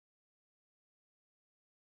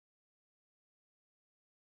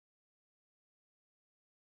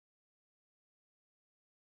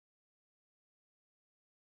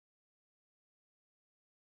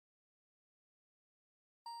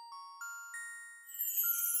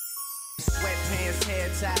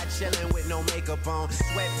tied, chillin' with no makeup on.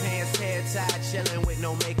 Sweatpants, hair tied, chillin' with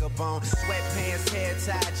no makeup on. Sweatpants, hair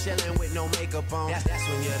tied, chillin' with no makeup on. That's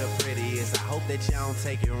when you're the prettiest. I hope that y'all don't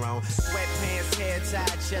take it wrong. Sweatpants, hair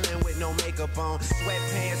tied, chillin' with no makeup on.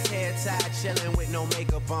 Sweatpants, hair tied, chillin' with no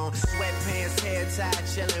makeup on. Sweatpants, hair tied,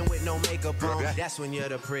 chillin' with no makeup on. That's when you're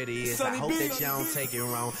the prettiest. I hope that y'all don't take it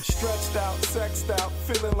wrong. Stretched out, sexed out,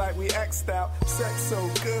 feeling like we X'd out. Sex so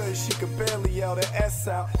good, she could barely yell the S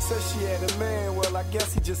out. Said she had a man, well I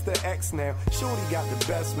guess he just the X now. Shorty got the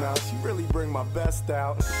best mouth, she really bring my best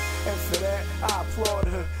out. And for that, I applaud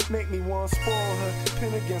her, make me want to spoil her.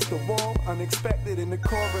 Pin against the wall, unexpected in the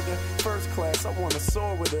corridor. First class, I wanna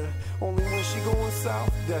soar with her. Only when she going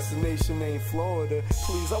south, destination ain't Florida.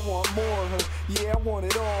 Please, I want more of her. Yeah, I want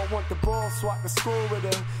it all, want the ball so I can score with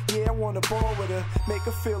her. Yeah, I wanna ball with her, make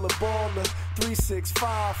her feel a baller.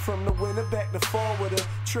 365 from the winter back to forwarder.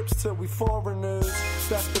 Trips till we foreigners.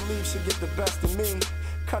 Best believe she'll get the best of me.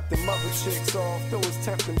 Cut them other chicks off, though it's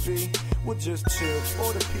tempting B. We'll just chill,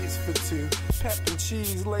 order pizza for two. Pep and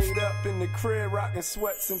cheese laid up in the crib, rockin'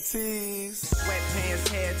 sweats and tees. Sweatpants,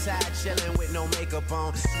 hair tied, chillin' with no makeup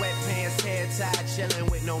on. Sweatpants, hair tied, chillin'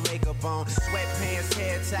 with no makeup on. Sweatpants,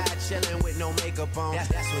 hair tied, chillin' with no makeup on.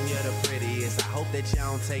 That's when you're the prettiest. I hope that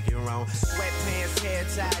y'all don't take it wrong. Sweatpants, hair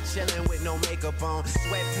tied, chillin' with no makeup on.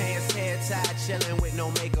 Sweatpants, hair tied, chillin' with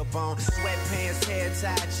no makeup on. Sweatpants, hair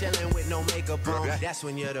tied, chillin' with no makeup on. That's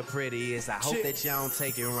when you're the prettiest. I hope that y'all don't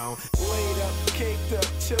take it wrong. Laid up, caked up,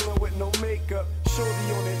 chillin' with no makeup.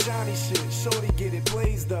 Shorty on that Johnny shit, shorty get it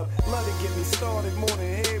blazed up. Love to get me started,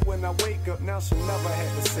 morning head when I wake up. Now she never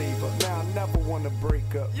had to save up, now I never wanna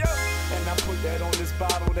break up. Yep. And I put that on this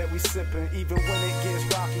bottle that we sippin', even when it gets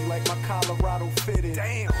rocky like my Colorado fitted.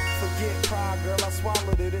 Damn, forget pride, girl, I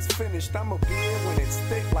swallowed it, it's finished. I'm a beer when it's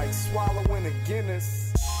thick like swallowing a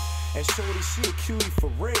Guinness. And shorty, she a cutie for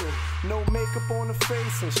real. No makeup on her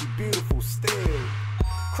face and she beautiful still.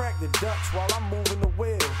 Crack the Dutch while I'm moving the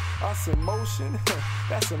wheel. Us in motion,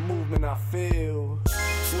 that's a movement I feel.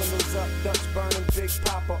 Windows up, Dutch burning, Big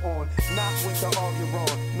Papa on. Not with the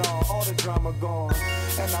argument, nah, all the drama gone.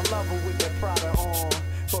 And I love her with that Prada on.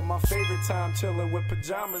 But my favorite time chillin' with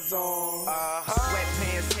pajamas on.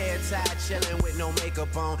 Sweatpants, hair tied, chillin' with no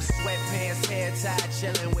makeup on. Sweatpants, hair tied,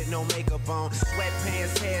 chillin' with no makeup on.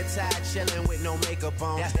 Sweatpants, hair tied, chillin' with no makeup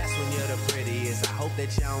on. That's when you're the prettiest. I hope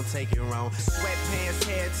that y'all don't take it wrong. Sweatpants,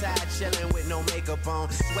 hair tied, chillin' with no makeup on.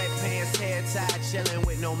 Sweatpants, hair tied, chillin'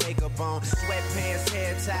 with no makeup on. Sweatpants,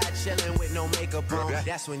 hair tied, chillin' with no makeup on.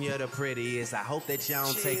 That's when you're the prettiest. I hope that y'all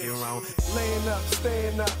don't take it wrong. Laying up,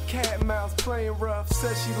 staying up, cat and mouse playing rough.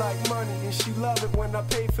 Says she like money and she love it when I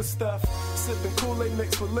pay for stuff. Sipping Kool-Aid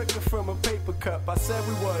mixed with liquor from a paper cup. I said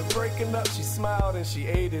we was breaking up, she smiled and she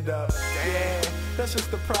ate it up. Yeah, that's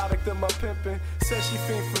just the product of my pimping. Said she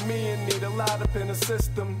fiend for me and need a lot up in the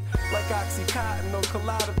system. Like Oxycontin or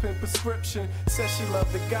Klonopin prescription. Said she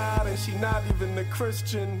loved the God and she not even a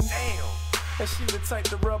Christian. Damn. And she the type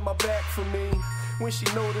to rub my back for me. When she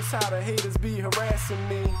notice how the haters be harassing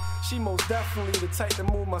me. She most definitely the type to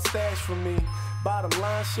move my stash for me. Bottom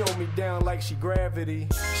line, show me down like she gravity.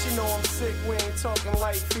 She know I'm sick, we ain't talking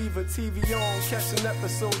like fever. TV on, catching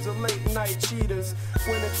episodes of late night cheaters.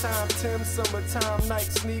 Wintertime Tim, summertime night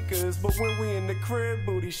sneakers. But when we in the crib,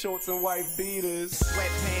 booty shorts and white beaters.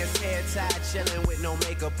 Sweatpants, hair tied, chillin' with no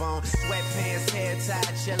makeup on. Sweatpants, hair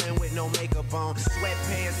tied, chillin' with no makeup on.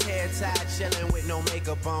 Sweatpants, hair tied, chillin' with no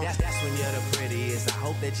makeup on. That's when you're the prettiest. I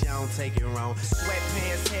hope that y'all don't take it wrong.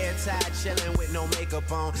 Sweatpants, hair tied, chillin' with no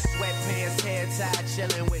makeup on. Sweatpants, hair tied,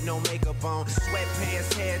 chillin' with no makeup on.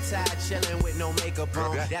 Sweatpants, hair tied, chillin' with no makeup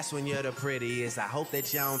on. That's when you're the prettiest. I hope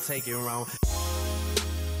that y'all don't take it wrong.